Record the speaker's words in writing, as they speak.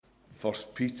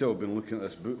First Peter. We've been looking at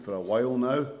this book for a while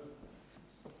now.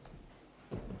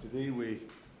 Today we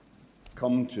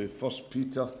come to First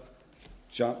Peter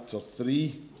chapter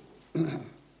 3 and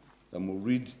we'll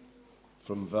read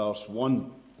from verse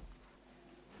 1.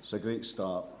 It's a great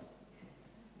start.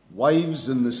 Wives,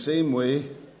 in the same way,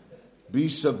 be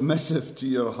submissive to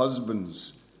your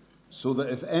husbands, so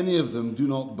that if any of them do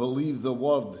not believe the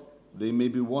word, they may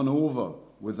be won over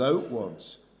without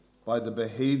words by the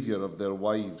behavior of their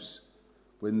wives,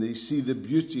 when they see the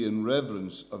beauty and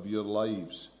reverence of your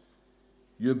lives.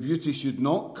 Your beauty should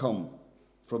not come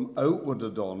from outward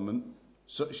adornment,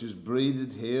 such as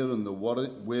braided hair and the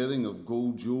wearing of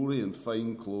gold jewelry and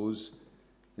fine clothes.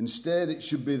 Instead, it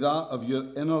should be that of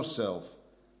your inner self,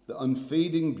 the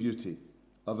unfading beauty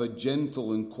of a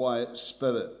gentle and quiet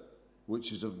spirit,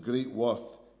 which is of great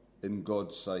worth in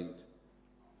God's sight.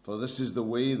 For this is the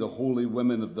way the holy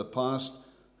women of the past,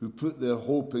 who put their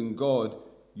hope in God,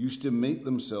 used to make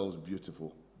themselves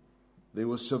beautiful. They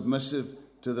were submissive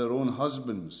to their own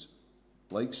husbands,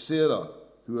 like Sarah,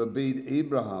 who obeyed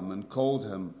Abraham and called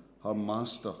him her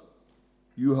master.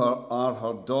 You are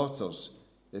her daughters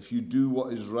if you do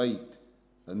what is right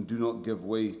and do not give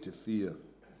way to fear.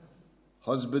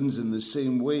 Husbands, in the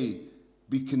same way,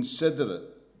 be considerate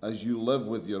as you live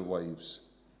with your wives,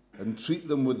 and treat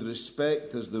them with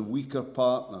respect as the weaker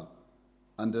partner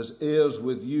and as heirs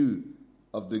with you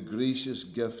of the gracious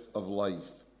gift of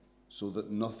life, so that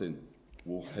nothing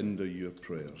will hinder your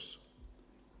prayers.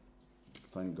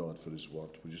 Thank God for his word.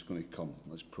 We're just going to come.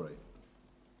 Let's pray.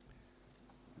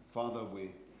 Father,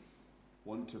 we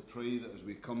want to pray that as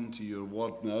we come to your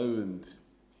word now and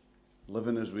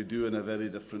living as we do in a very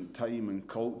different time and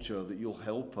culture, that you'll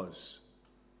help us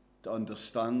to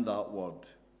understand that word,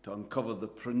 to uncover the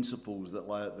principles that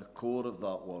lie at the core of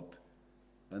that word,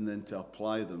 and then to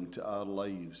apply them to our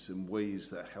lives in ways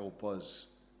that help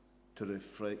us to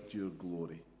reflect your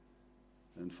glory.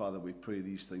 And Father, we pray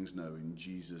these things now in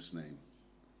Jesus' name.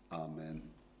 Amen.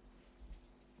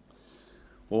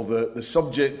 Well, the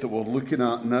subject that we're looking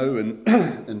at now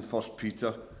in 1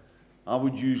 Peter, I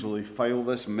would usually file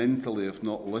this mentally, if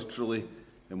not literally,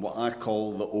 in what I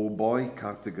call the oh boy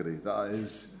category. That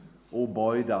is, oh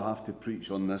boy, do I have to preach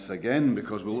on this again,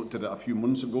 because we looked at it a few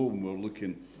months ago when we were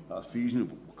looking at Ephesians.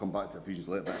 We'll come back to Ephesians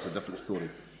later, that's a different story.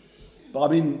 But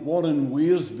I mean, Warren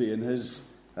Wiersbe, in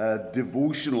his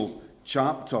devotional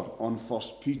chapter on 1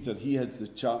 Peter, he had the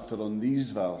chapter on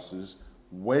these verses,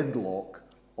 wedlock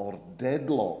or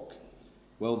deadlock.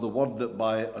 Well, the word that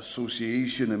by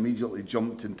association immediately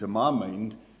jumped into my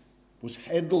mind was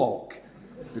headlock,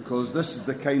 because this is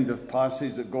the kind of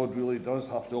passage that God really does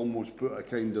have to almost put a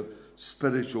kind of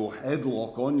spiritual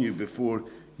headlock on you before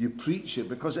you preach it,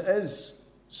 because it is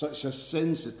such a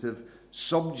sensitive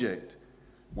subject.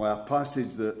 Why, a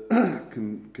passage that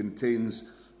contains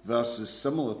verses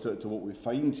similar to what we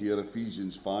find here,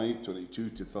 Ephesians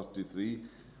 5:22-33,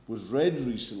 was read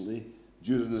recently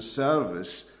during a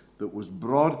service that was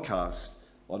broadcast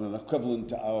on an equivalent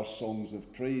to our Songs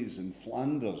of Praise in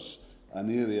Flanders, an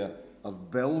area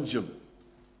of Belgium.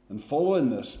 And following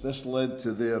this led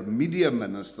to their media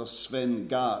minister, Sven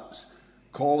Gatz,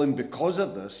 calling because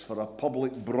of this for a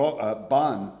public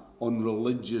ban on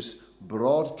religious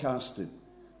broadcasting.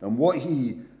 And what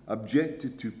he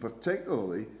objected to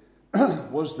particularly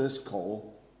was this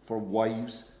call for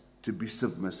wives to be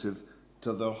submissive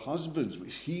to their husbands,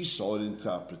 which he saw and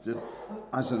interpreted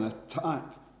as an attack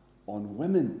on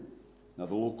women. Now,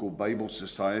 the local Bible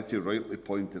Society rightly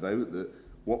pointed out that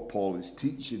what Paul is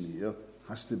teaching here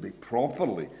has to be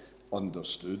properly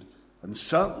understood, and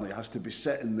certainly has to be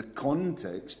set in the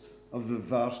context of the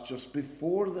verse just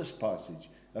before this passage,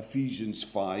 Ephesians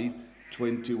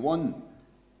 5:21.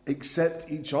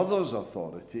 Accept each other's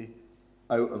authority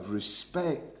out of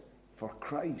respect for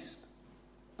Christ.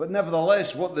 But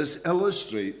nevertheless, what this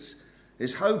illustrates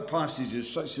is how passages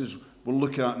such as we're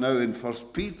looking at now in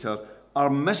 1 Peter are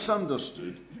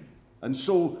misunderstood. And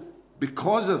so,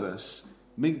 because of this,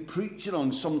 make preaching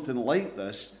on something like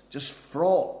this just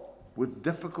fraught with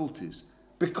difficulties.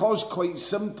 Because, quite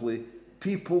simply,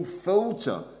 people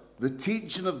filter the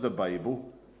teaching of the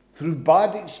Bible through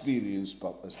bad experience,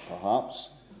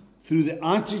 perhaps, through the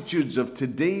attitudes of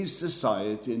today's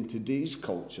society and today's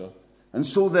culture. And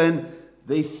so then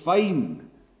they find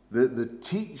the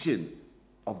teaching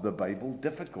of the Bible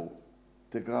difficult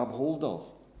to grab hold of.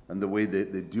 And the way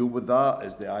they deal with that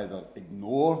is they either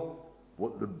ignore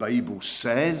what the Bible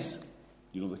says,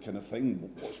 you know, the kind of thing,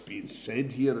 what's being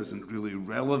said here isn't really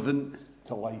relevant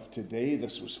to life today.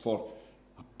 This was for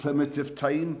a primitive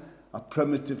time, a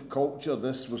primitive culture.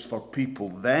 This was for people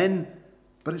then,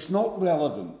 but it's not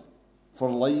relevant for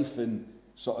life in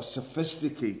sort of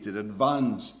sophisticated,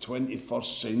 advanced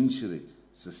 21st century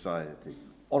society.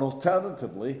 Or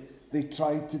alternatively, they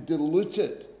try to dilute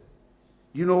it.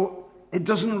 You know, it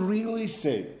doesn't really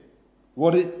say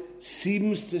what it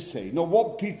seems to say. No,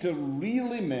 what Peter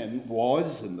really meant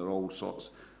was, and there are all sorts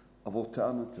of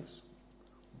alternatives.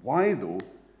 Why, though,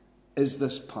 is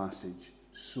this passage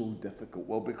so difficult?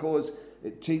 Well, because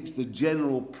it takes the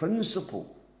general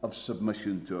principle of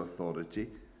submission to authority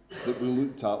that we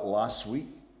looked at last week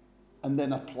and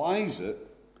then applies it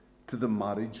to the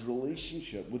marriage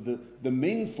relationship, with the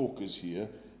main focus here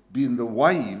being the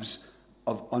wives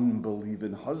of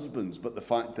unbelieving husbands. But the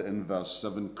fact that in verse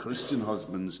 7 Christian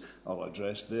husbands are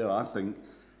addressed there, I think,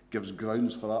 gives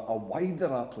grounds for a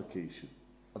wider application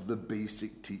of the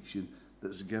basic teaching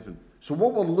that's given. So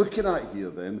what we're looking at here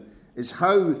then is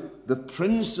how the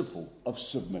principle of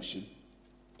submission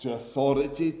to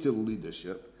authority, to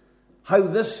leadership, how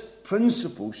this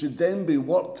principle should then be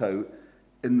worked out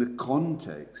in the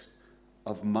context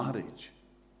of marriage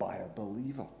by a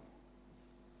believer.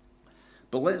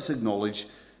 But let's acknowledge,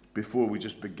 before we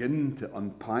just begin to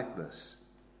unpack this,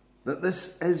 that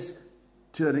this is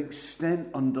to an extent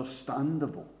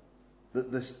understandable,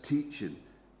 that this teaching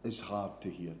is hard to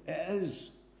hear. It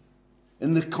is.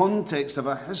 In the context of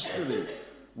a history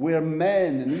where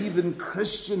men, and even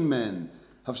Christian men,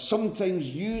 have sometimes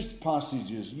used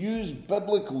passages, used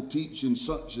biblical teaching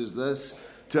such as this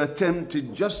to attempt to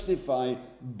justify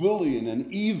bullying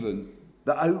and even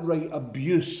the outright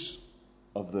abuse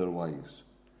of their wives.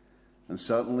 And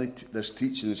certainly this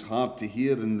teaching is hard to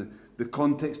hear in the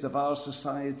context of our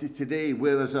society today,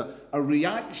 where as a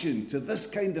reaction to this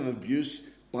kind of abuse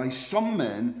by some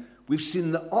men, we've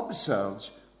seen the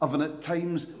upsurge of an at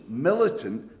times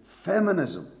militant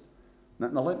feminism.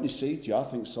 Now let me say to you, I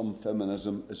think some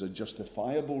feminism is a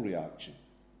justifiable reaction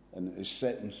and is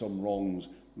setting some wrongs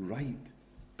right.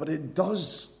 But it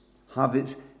does have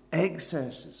its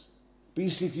excesses. But you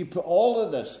see, if you put all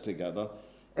of this together,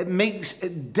 it makes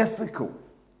it difficult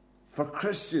for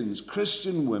Christians,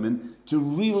 Christian women, to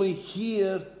really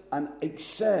hear and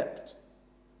accept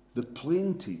the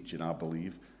plain teaching, I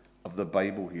believe, of the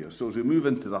Bible here. So as we move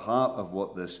into the heart of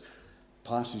what this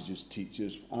passage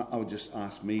teaches, I would just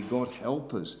ask, may God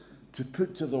help us to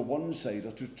put to the one side,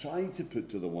 or to try to put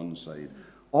to the one side,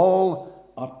 all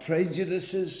our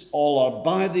prejudices, all our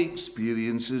bad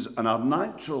experiences, and our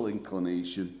natural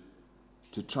inclination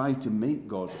to try to make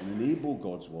God and enable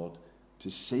God's word to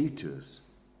say to us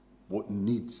what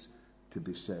needs to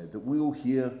be said, that we'll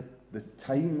hear the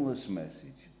timeless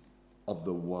message of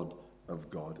the word of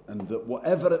God, and that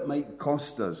whatever it might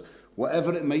cost us,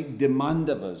 whatever it might demand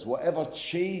of us, whatever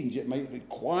change it might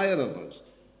require of us,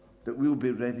 that we'll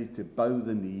be ready to bow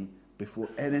the knee before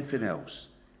anything else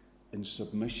in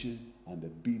submission and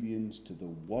obedience to the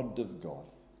word of God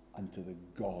and to the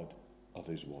God of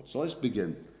his word. So let's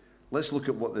begin. Let's look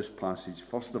at what this passage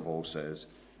first of all says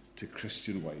to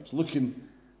Christian wives. Looking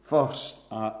first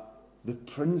at the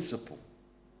principle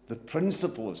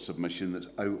of submission that's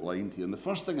outlined here. And the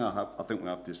first thing I think we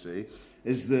have to say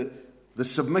is that the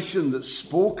submission that's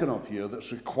spoken of here,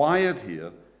 that's required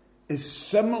here, is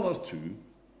similar to,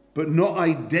 but not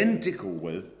identical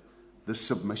with, the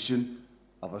submission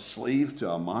of a slave to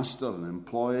a master, an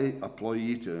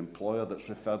employee to an employer that's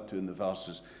referred to in the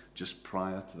verses just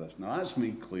prior to this. Now that's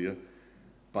made clear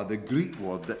by the Greek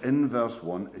word that in verse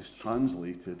 1 is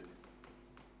translated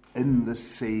in the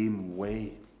same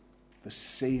way. The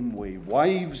same way.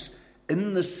 Wives,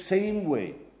 in the same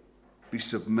way, be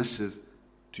submissive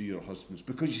to your husbands.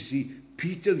 Because you see,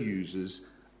 Peter uses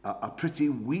a pretty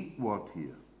weak word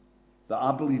here that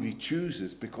I believe he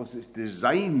chooses because it's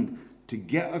designed to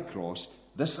get across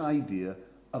this idea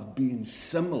of being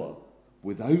similar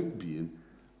without being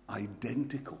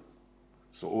identical.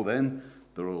 So then,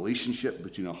 the relationship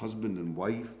between a husband and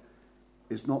wife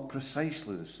is not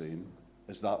precisely the same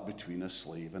as that between a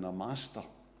slave and a master.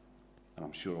 And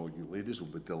I'm sure all you ladies will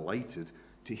be delighted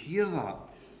to hear that.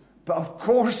 But of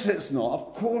course it's not.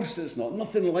 Of course it's not.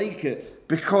 Nothing like it.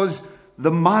 Because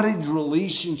the marriage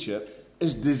relationship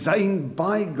is designed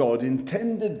by God,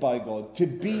 intended by God, to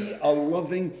be a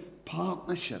loving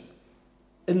partnership.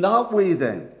 In that way,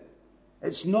 then,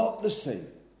 it's not the same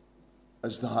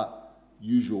as that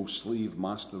usual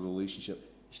slave-master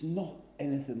relationship. It's not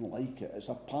anything like it. It's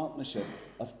a partnership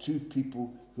of two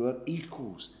people who are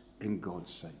equals in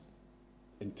God's sight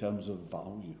in terms of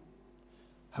value.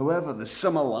 However, the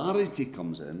similarity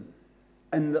comes in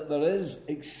that there is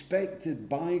expected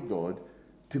by God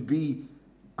to be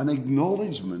an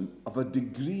acknowledgement of a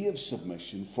degree of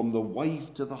submission from the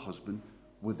wife to the husband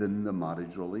within the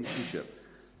marriage relationship.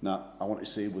 Now, I want to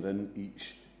say within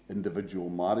each individual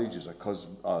marriages,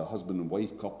 a husband and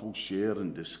wife couple share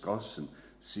and discuss and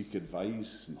seek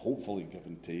advice and hopefully give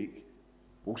and take.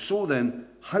 Well, so then,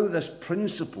 how this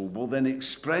principle will then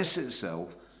express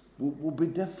itself will be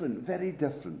different, very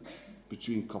different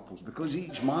between couples, because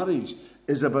each marriage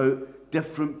is about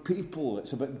different people.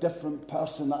 It's about different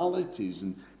personalities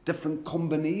and different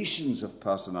combinations of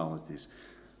personalities.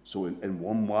 So in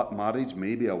one marriage,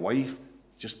 maybe a wife,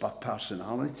 just by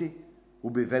personality,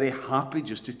 will be very happy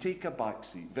just to take a back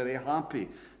seat, very happy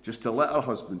just to let her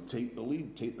husband take the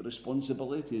lead, take the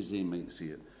responsibility, as they might see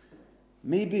it.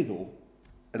 Maybe, though,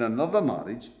 in another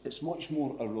marriage, it's much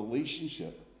more a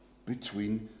relationship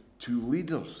between two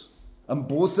leaders. And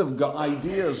both have got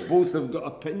ideas, both have got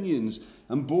opinions,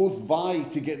 and both vie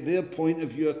to get their point of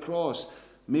view across,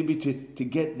 maybe to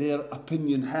get their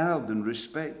opinion heard and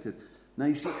respected. Now,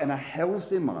 you see, in a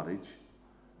healthy marriage,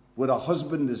 where a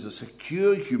husband is a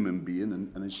secure human being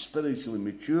and is spiritually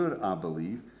mature, I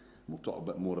believe, we'll talk a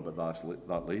bit more about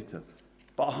that later,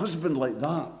 but a husband like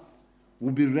that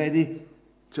will be ready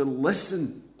to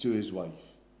listen to his wife,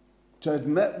 to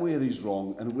admit where he's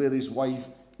wrong and where his wife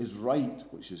is right,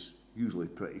 which is usually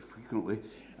pretty frequently,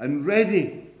 and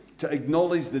ready to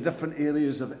acknowledge the different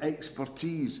areas of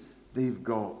expertise they've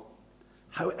got.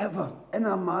 However, in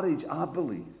a marriage, I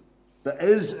believe, that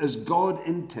is as God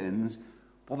intends,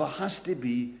 well, there has to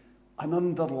be an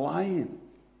underlying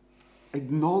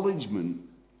acknowledgement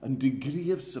and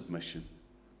degree of submission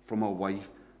from a wife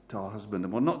to a husband.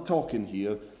 And we're not talking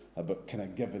here about kind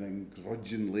of giving in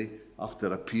grudgingly after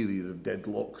a period of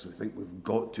deadlock because we think we've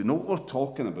got to. No, what we're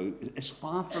talking about is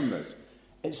far from this.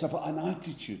 It's about an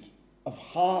attitude of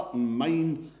heart and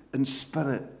mind and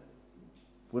spirit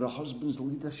where a husband's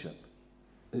leadership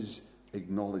is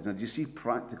acknowledged. Now, do you see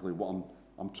practically what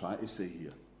I'm trying to say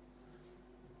here?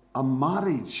 A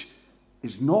marriage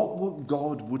is not what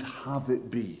God would have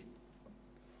it be,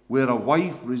 where a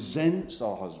wife resents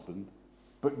her husband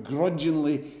but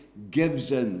grudgingly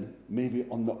gives in, maybe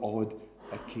on the odd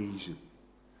occasion.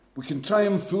 We can try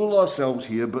and fool ourselves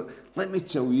here, but let me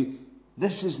tell you,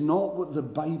 this is not what the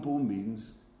Bible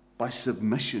means by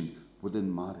submission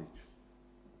within marriage.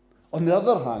 On the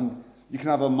other hand, you can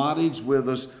have a marriage where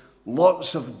there's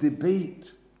lots of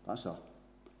debate. That's a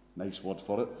nice word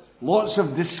for it. Lots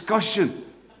of discussion,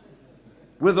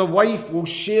 where the wife will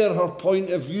share her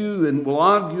point of view and will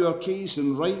argue her case,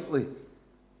 and rightly,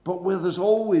 but where there's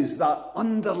always that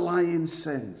underlying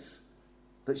sense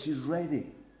that she's ready,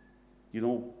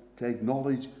 to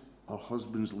acknowledge her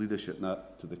husband's leadership. Now,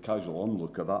 to the casual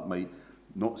onlooker, that might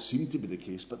not seem to be the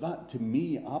case, but that, to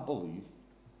me, I believe,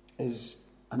 is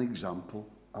an example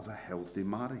of a healthy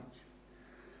marriage.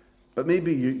 But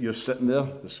maybe you're sitting there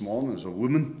this morning as a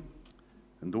woman,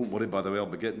 and don't worry, by the way, I'll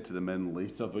be getting to the men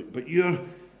later, but you're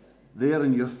there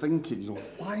and you're thinking,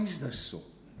 why is this so?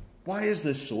 Why is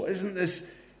this so? Isn't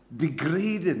this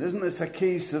degrading? Isn't this a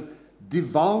case of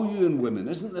devaluing women?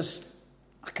 Isn't this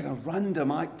a kind of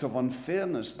random act of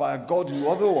unfairness by a God who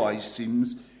otherwise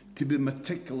seems to be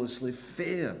meticulously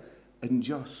fair and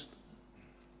just?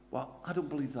 Well, I don't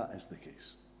believe that is the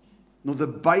case. No, the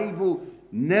Bible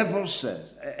never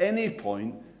says at any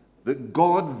point that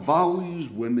God values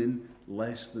women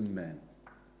less than men.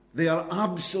 They are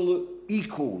absolute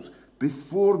equals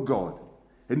before God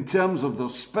in terms of their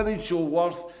spiritual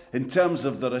worth, in terms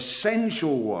of their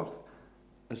essential worth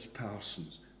as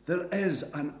persons. There is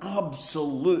an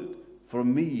absolute, for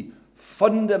me,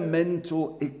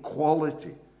 fundamental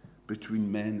equality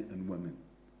between men and women.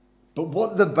 But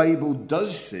what the Bible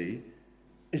does say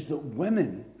is that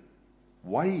women,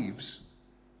 wives,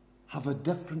 have a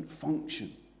different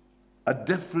function, a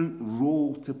different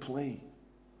role to play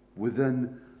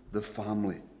within the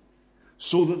family.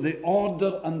 So that the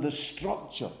order and the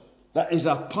structure that is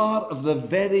a part of the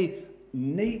very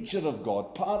nature of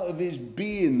God, part of his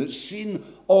being that's seen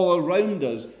all around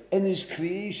us in his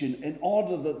creation, in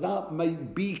order that that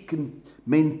might be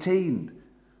maintained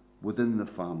within the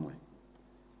family.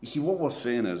 You see, what we're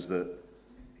saying is that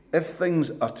if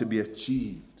things are to be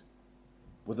achieved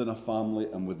within a family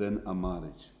and within a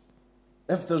marriage,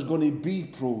 if there's going to be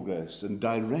progress and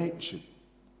direction,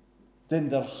 then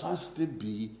there has to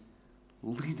be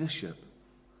leadership.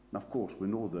 And of course, we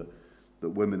know that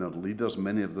women are leaders.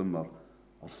 Many of them are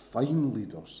fine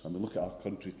leaders. I mean, look at our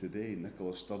country today,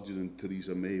 Nicola Sturgeon and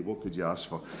Theresa May. What could you ask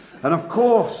for? And of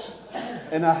course,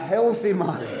 in a healthy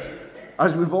marriage,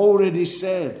 as we've already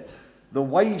said, the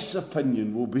wife's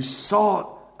opinion will be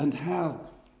sought and heard.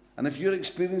 And if your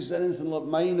experience is anything like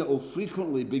mine, it will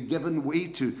frequently be given way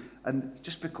to. And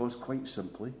just because, quite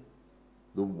simply,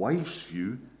 the wife's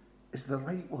view is the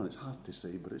right one. It's hard to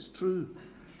say, but it's true.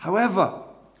 However,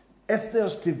 if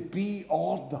there's to be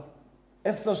order,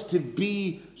 if there's to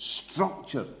be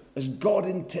structure, as God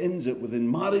intends it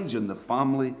within marriage and the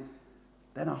family,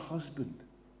 then a husband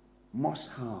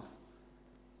must have,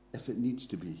 if it needs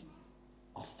to be,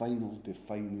 a final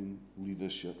defining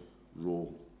leadership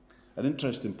role. An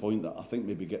interesting point that I think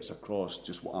maybe gets across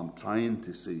just what I'm trying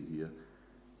to say here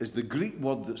is the Greek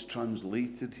word that's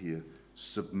translated here,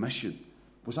 submission,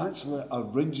 was actually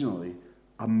originally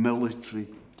a military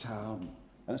term.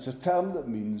 And it's a term that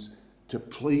means to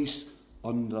place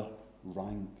under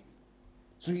rank.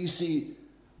 So you see,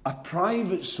 a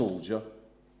private soldier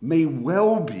may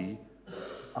well be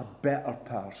a better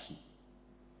person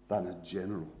than a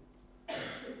general.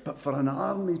 But for an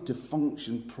army to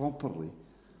function properly,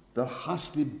 there has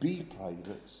to be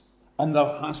privates and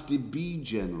there has to be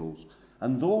generals.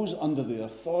 And those under the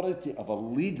authority of a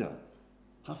leader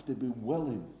have to be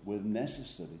willing, where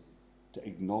necessary, to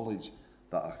acknowledge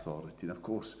that authority. And of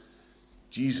course,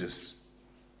 Jesus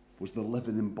was the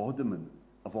living embodiment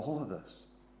of all of this.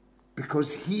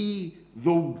 Because he,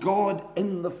 though God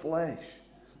in the flesh,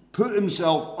 put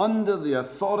himself under the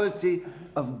authority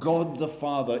of God the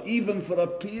Father, even for a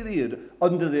period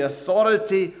under the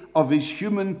authority of his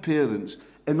human parents,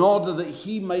 in order that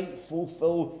he might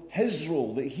fulfill his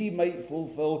role, that he might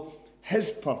fulfill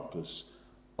his purpose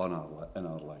in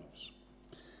our lives.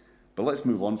 But let's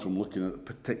move on from looking at the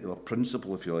particular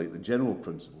principle, if you like, the general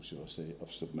principle, should I say,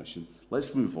 of submission.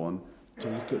 Let's move on to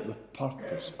look at the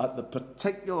purpose, at the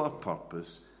particular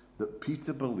purpose that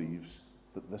Peter believes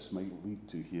that this might lead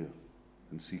to here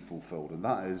and see fulfilled. And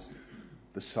that is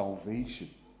the salvation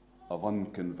of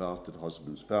unconverted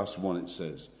husbands. Verse 1 it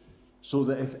says, so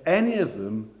that if any of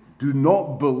them do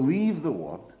not believe the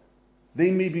word,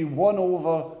 they may be won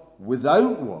over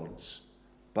without words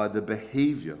by the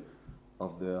behaviour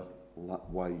of their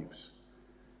wives.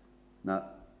 Now,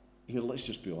 here, let's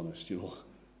just be honest,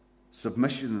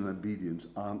 submission and obedience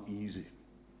aren't easy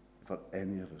for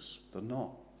any of us. They're not.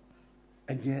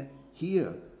 And yet,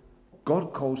 here,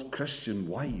 God calls Christian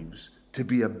wives to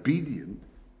be obedient,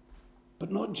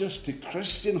 but not just to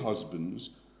Christian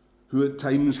husbands, who at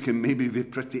times can maybe be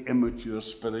pretty immature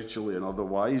spiritually and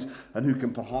otherwise, and who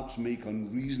can perhaps make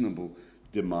unreasonable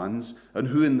demands, and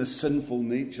who in the sinful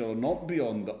nature are not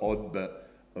beyond the odd bit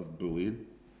of bullying.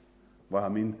 Well, I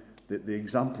mean, the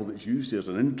example that's used here is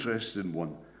an interesting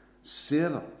one.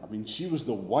 Sarah, she was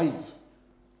the wife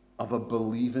of a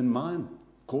believing man.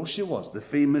 Of course she was. The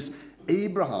famous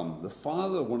Abraham, the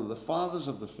father, one of the fathers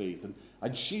of the faith.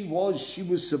 And she was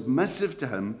submissive to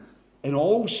him in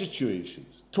all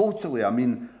situations. Totally.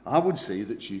 I would say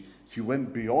that she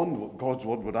went beyond what God's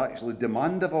word would actually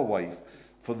demand of a wife.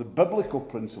 For the biblical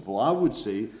principle, I would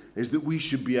say, is that we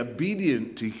should be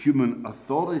obedient to human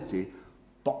authority,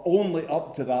 but only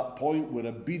up to that point where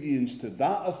obedience to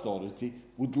that authority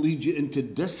would lead you into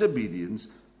disobedience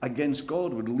against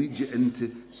God, would lead you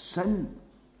into sin.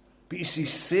 But you see,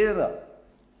 Sarah,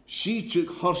 she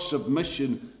took her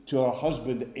submission to her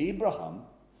husband Abraham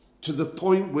to the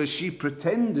point where she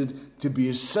pretended to be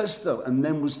his sister and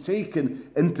then was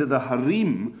taken into the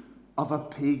harem of a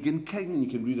pagan king. And you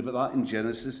can read about that in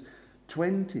Genesis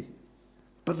 20.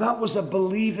 But that was a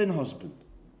believing husband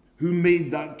who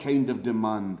made that kind of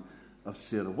demand of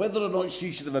Sarah. Whether or not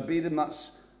she should have obeyed him,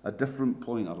 that's a different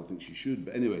point. I don't think she should,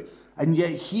 but anyway. And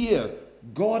yet here,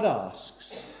 God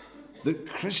asks that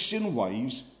Christian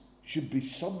wives should be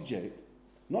subject,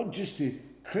 not just to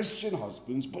Christian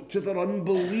husbands, but to their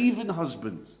unbelieving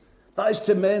husbands. That is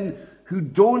to men who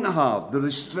don't have the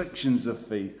restrictions of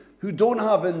faith, who don't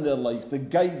have in their life the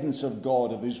guidance of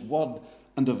God, of his word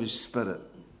and of his spirit.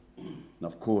 And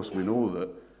of course we know that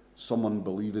some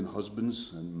unbelieving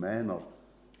husbands and men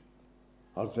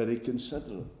are very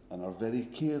considerate and are very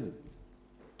caring.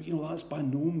 But that's by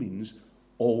no means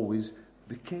always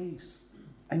the case.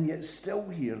 And yet still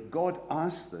here, God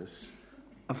asks this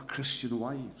of Christian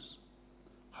wives.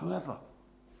 However,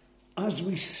 as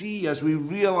we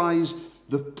realise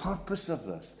the purpose of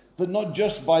this, that not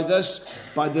just by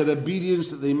their obedience,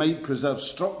 that they might preserve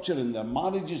structure in their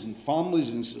marriages and families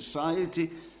and society,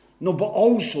 no, but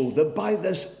also that by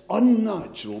this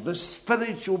unnatural, this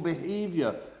spiritual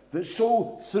behaviour, that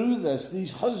so through this,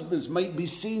 these husbands might be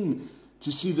seen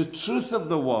to see the truth of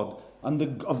the word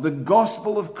and of the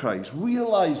gospel of Christ,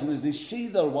 realising as they see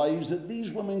their wives that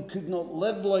these women could not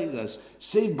live like this,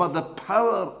 save by the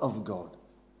power of God.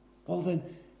 Well then,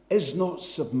 is not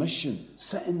submission,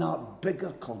 set in that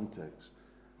bigger context,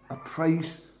 a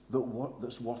price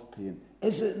that's worth paying?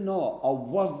 Is it not a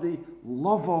worthy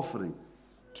love offering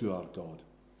to our God?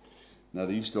 Now,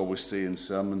 they used to always say in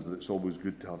sermons that it's always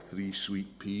good to have 3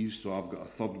 sweet peas, so I've got a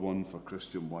third one for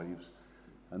Christian wives.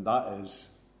 and that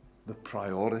is the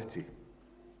priority.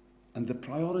 And the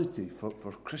priority for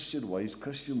Christian wives,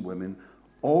 Christian women,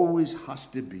 always has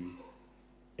to be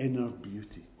inner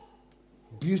beauty.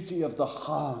 Beauty of the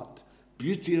heart,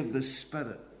 beauty of the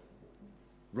spirit,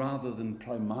 rather than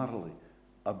primarily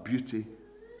a beauty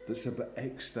that's about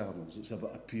externals, it's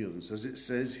about appearance. As it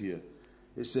says here,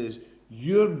 it says,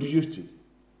 your beauty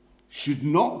should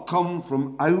not come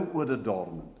from outward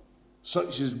adornment,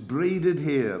 such as braided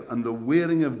hair and the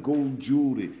wearing of gold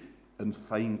jewellery and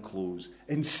fine clothes.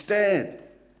 Instead,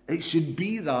 it should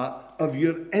be that of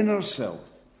your inner self,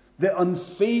 the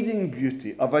unfading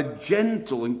beauty of a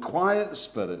gentle and quiet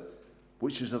spirit,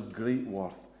 which is of great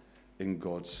worth in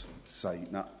God's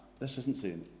sight. Now, this isn't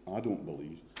saying, I don't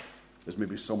believe, as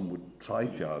maybe some would try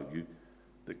to argue,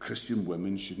 that Christian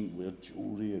women shouldn't wear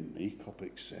jewellery and makeup,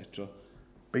 etc.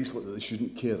 Basically, that they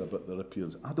shouldn't care about their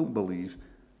appearance. I don't believe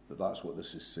that that's what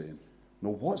this is saying. No,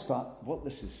 what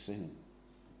this is saying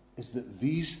is that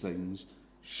these things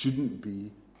shouldn't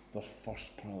be their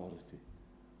first priority.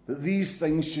 That these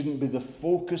things shouldn't be the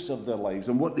focus of their lives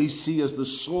and what they see as the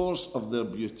source of their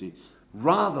beauty.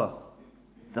 Rather,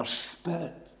 their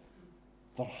spirit,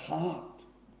 their heart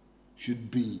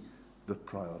should be the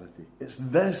priority. It's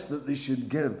this that they should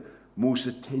give most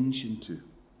attention to.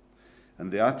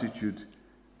 And the attitude,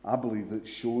 I believe, that's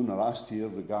shown or asked here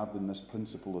regarding this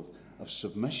principle of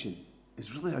submission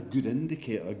is really a good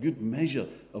indicator, a good measure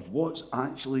of what's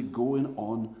actually going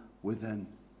on within.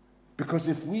 Because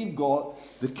if we've got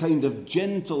the kind of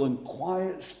gentle and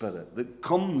quiet spirit that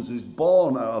is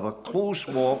born out of a close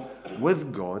walk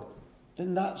with God,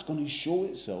 then that's going to show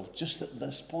itself just at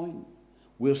this point,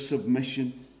 where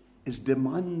submission is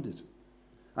demanded.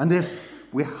 And if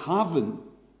we haven't,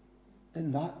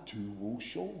 then that too will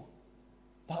show.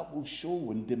 That will show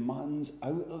when demands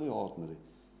out of the ordinary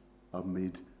are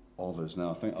made of us.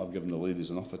 Now, I think I've given the ladies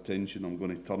enough attention. I'm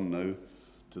going to turn now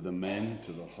to the men,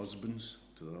 to their husbands,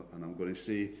 and I'm going to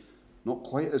say not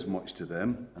quite as much to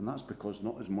them, and that's because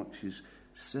not as much is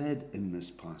said in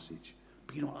this passage.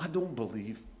 But I don't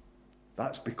believe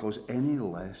that's because any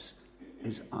less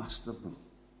is asked of them.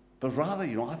 But rather,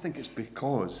 I think it's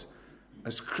because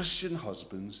as Christian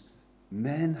husbands,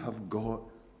 men have got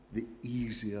the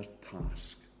easier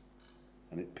task.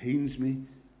 And it pains me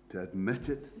to admit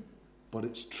it, but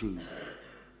it's true.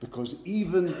 Because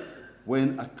even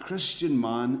when a Christian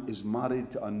man is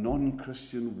married to a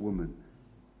non-Christian woman,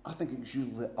 I think it's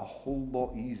usually a whole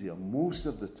lot easier most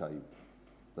of the time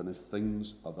than if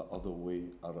things are the other way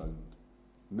around.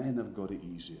 Men have got it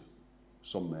easier.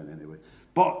 Some men anyway.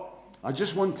 But I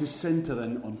just want to centre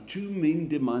in on two main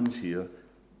demands here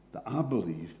that I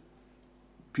believe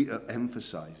Peter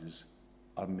emphasises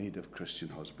are made of Christian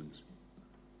husbands.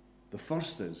 The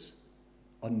first is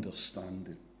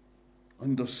understanding.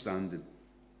 Understanding.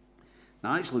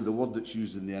 Now, actually, the word that's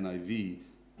used in the NIV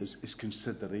is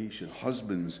consideration.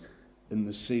 Husbands, in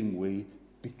the same way,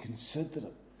 be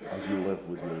considerate as you live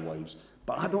with your wives.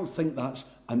 But I don't think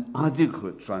that's an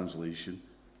adequate translation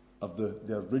of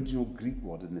the original Greek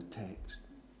word in the text.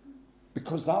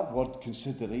 Because that word,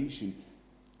 consideration,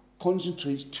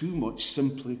 concentrates too much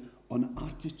simply on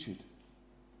attitude.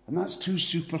 And that's too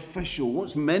superficial.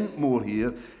 What's meant more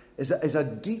here is a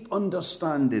deep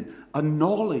understanding, a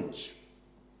knowledge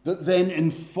that then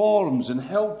informs and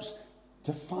helps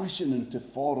to fashion and to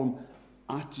form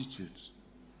attitudes.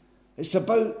 It's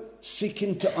about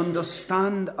seeking to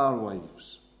understand our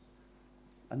wives.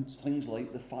 And things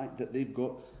like the fact that they've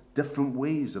got different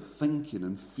ways of thinking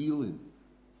and feeling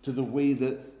to the way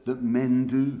that men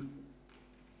do.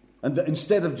 And that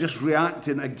instead of just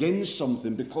reacting against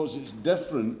something because it's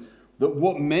different, that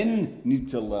what men need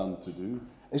to learn to do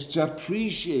is to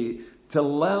appreciate, to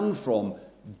learn from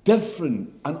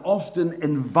different and often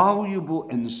invaluable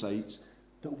insights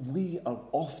that we are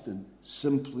often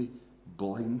simply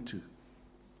blind to.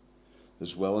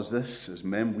 As well as this, as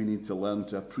men, we need to learn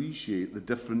to appreciate the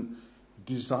different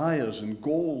desires and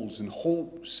goals and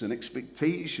hopes and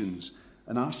expectations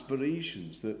and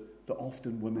aspirations that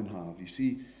often women have. You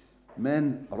see,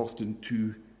 men are often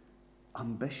too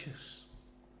ambitious.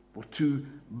 We're too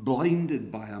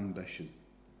blinded by ambition.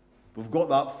 We've got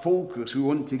that focus. We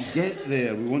want to get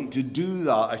there. We want to do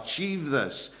that, achieve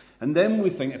this. And then we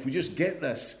think if we just get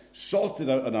this sorted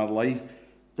out in our life,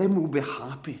 then we'll be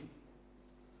happy.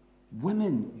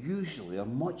 Women usually are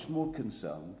much more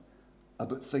concerned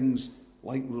about things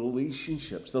like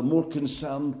relationships. They're more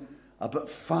concerned about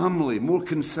family, more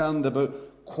concerned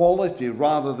about quality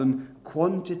rather than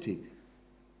quantity.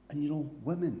 And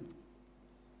women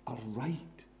are right.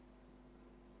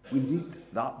 We need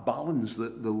that balance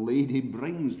that the lady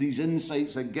brings. These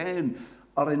insights, again,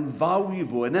 are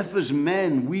invaluable. And if as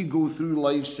men we go through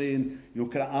life saying,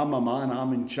 I'm a man,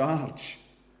 I'm in charge,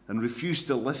 and refuse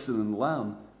to listen and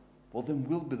learn, well, then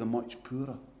we'll be the much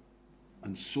poorer.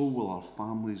 And so will our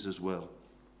families as well.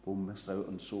 We'll miss out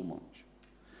on so much.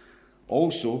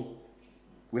 Also,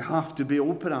 we have to be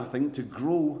open, I think, to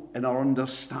grow in our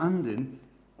understanding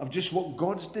of just what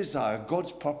God's desire,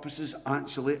 God's purposes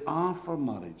actually are for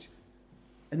marriage.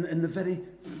 In the very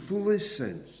fullest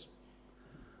sense.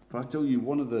 For I tell you,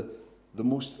 one of the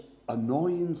most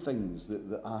annoying things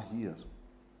that I hear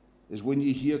is when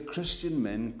you hear Christian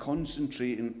men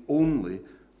concentrating only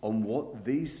on what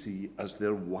they see as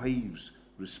their wives'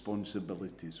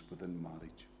 responsibilities within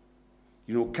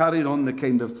marriage. Carrying on the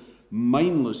kind of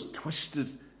mindless, twisted,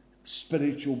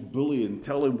 spiritual bullying,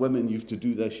 telling women you have to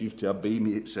do this, you have to obey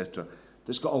me, etc.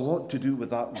 That's got a lot to do with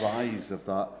that rise of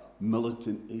that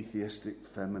militant atheistic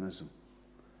feminism.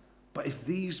 But if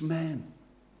these men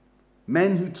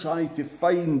who try to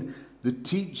find the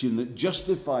teaching that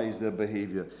justifies their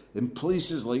behaviour in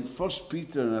places like 1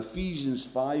 Peter and Ephesians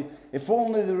 5, if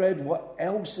only they read what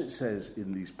else it says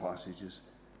in these passages,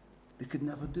 they could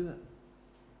never do it.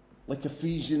 Like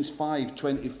Ephesians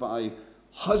 5:25,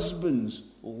 husbands,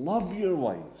 love your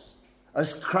wives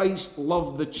as Christ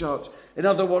loved the church. In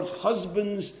other words,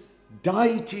 husbands,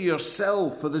 die to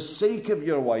yourself for the sake of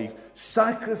your wife.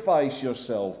 Sacrifice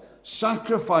yourself.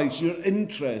 Sacrifice your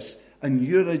interests and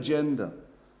your agenda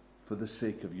for the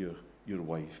sake of your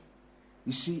wife.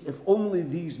 You see, if only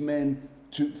these men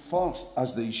took first,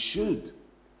 as they should,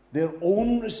 their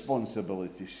own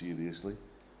responsibility seriously,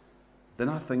 then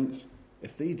I think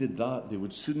if they did that, they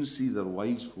would soon see their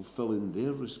wives fulfilling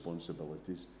their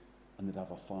responsibilities and they'd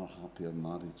have a far happier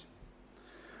marriage.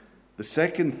 The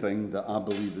second thing that I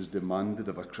believe is demanded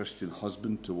of a Christian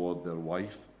husband toward their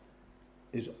wife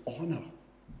is honour.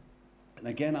 And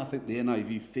again, I think the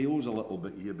NIV fails a little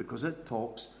bit here because it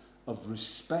talks of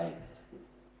respect.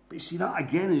 But you see, that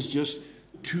again is just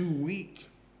too weak.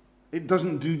 It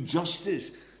doesn't do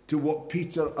justice to what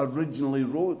Peter originally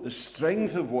wrote, the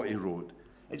strength of what he wrote.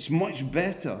 It's much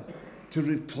better to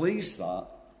replace that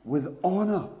with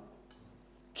honour.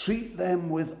 Treat them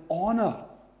with honour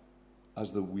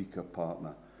as the weaker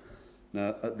partner.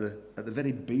 Now, at the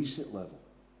very basic level,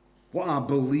 what I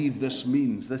believe this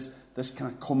means, this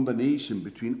kind of combination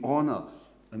between honour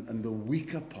and the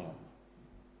weaker partner,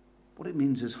 what it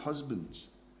means is, husbands,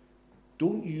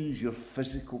 don't use your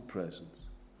physical presence.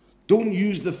 Don't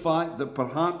use the fact that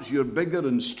perhaps you're bigger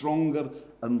and stronger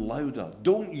and louder.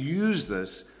 Don't use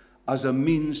this as a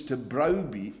means to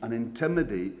browbeat and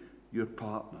intimidate your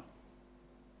partner.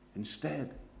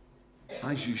 Instead,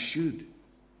 as you should,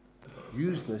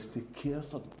 use this to care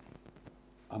for them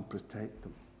and protect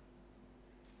them.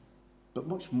 But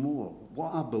much more,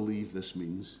 what I believe this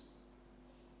means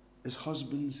is,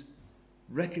 husbands,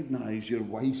 recognise your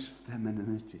wife's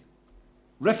femininity.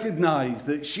 Recognise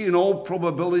that she, in all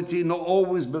probability, not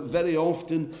always but very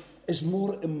often, is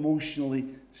more emotionally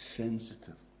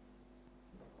sensitive.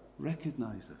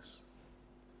 Recognise this.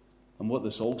 And what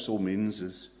this also means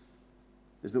is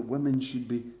that women should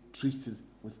be treated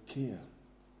with care,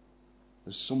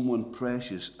 as someone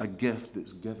precious, a gift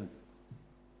that's given.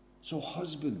 So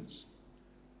husbands,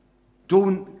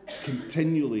 don't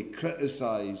continually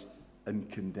criticise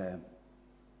and condemn.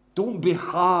 Don't be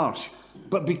harsh,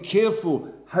 but be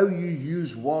careful how you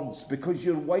use words, because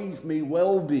your wife may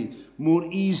well be more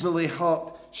easily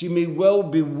hurt. She may well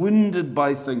be wounded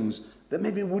by things that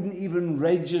maybe wouldn't even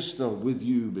register with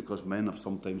you, because men have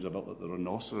sometimes a bit like the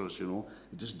rhinoceros,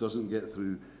 it just doesn't get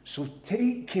through. So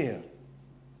take care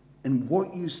in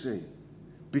what you say,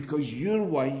 because your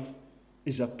wife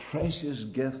is a precious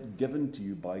gift given to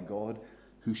you by God,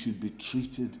 who should be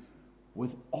treated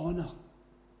with honour.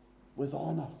 With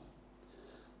honour.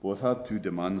 Well, I've had two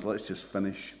demands. Let's just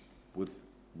finish with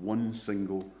one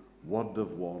single word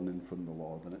of warning from the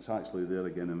Lord. And it's actually there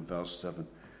again in verse 7.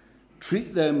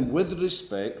 Treat them with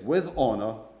respect, with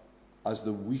honour, as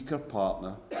the weaker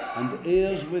partner, and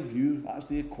heirs with you, that's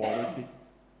the equality,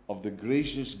 of the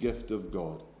gracious gift of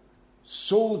God,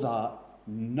 so that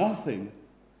nothing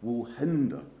will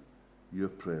hinder your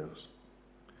prayers.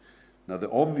 Now,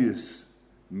 the obvious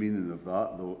meaning of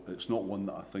that, though it's not one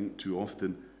that I think too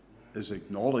often is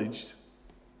acknowledged,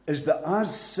 is that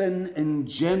as sin in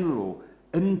general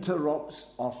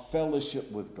interrupts our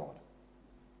fellowship with God.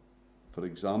 For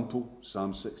example,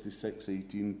 Psalm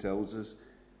 66:18 tells us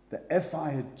that if I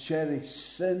had cherished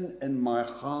sin in my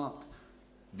heart,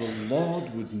 the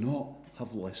Lord would not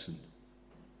have listened.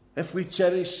 If we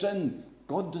cherish sin,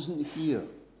 God doesn't hear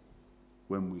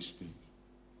when we speak.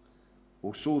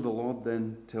 Well, so the Lord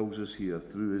then tells us here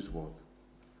through his word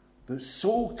that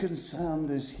so concerned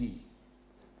is he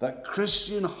that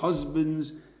Christian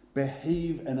husbands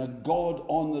behave in a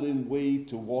God-honouring way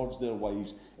towards their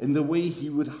wives, in the way he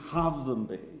would have them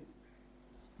behave,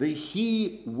 that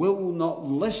he will not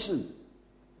listen.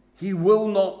 He will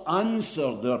not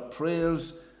answer their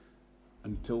prayers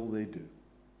until they do.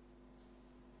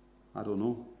 I don't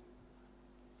know.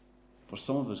 For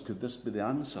some of us, could this be the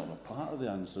answer, or part of the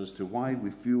answer, as to why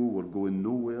we feel we're going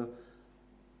nowhere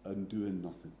and doing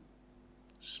nothing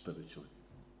spiritually?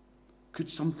 Could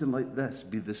something like this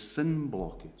be the sin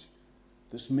blockage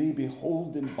that's maybe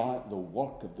holding back the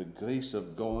work of the grace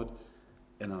of God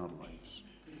in our lives?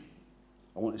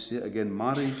 I want to say it again.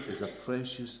 Marriage is a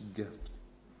precious gift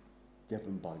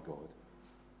given by God.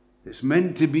 It's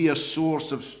meant to be a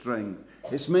source of strength.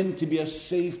 It's meant to be a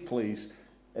safe place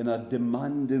in a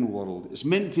demanding world. It's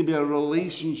meant to be a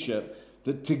relationship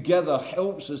that together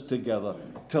helps us together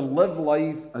to live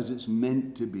life as it's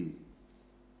meant to be.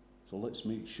 So let's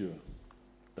make sure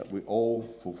that we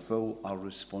all fulfill our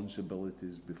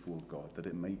responsibilities before God, that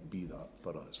it might be that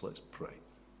for us. Let's pray.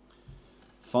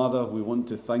 Father, we want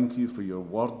to thank you for your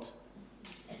word.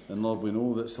 And Lord, we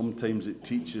know that sometimes it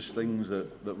teaches things that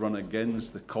run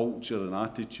against the culture and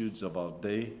attitudes of our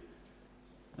day.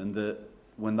 And that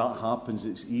when that happens,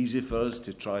 it's easy for us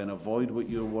to try and avoid what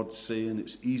your word's saying.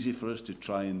 It's easy for us to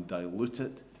try and dilute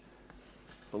it.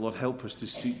 But Lord, help us to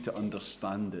seek to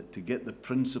understand it, to get the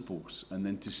principles, and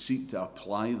then to seek to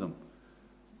apply them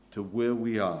to where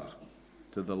we are,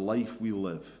 to the life we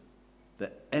live,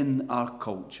 that in our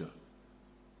culture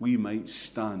we might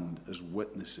stand as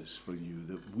witnesses for you,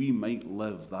 that we might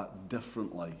live that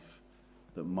different life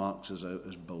that marks us out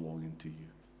as belonging to you.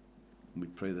 And we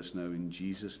pray this now in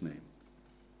Jesus' name.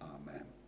 Amen.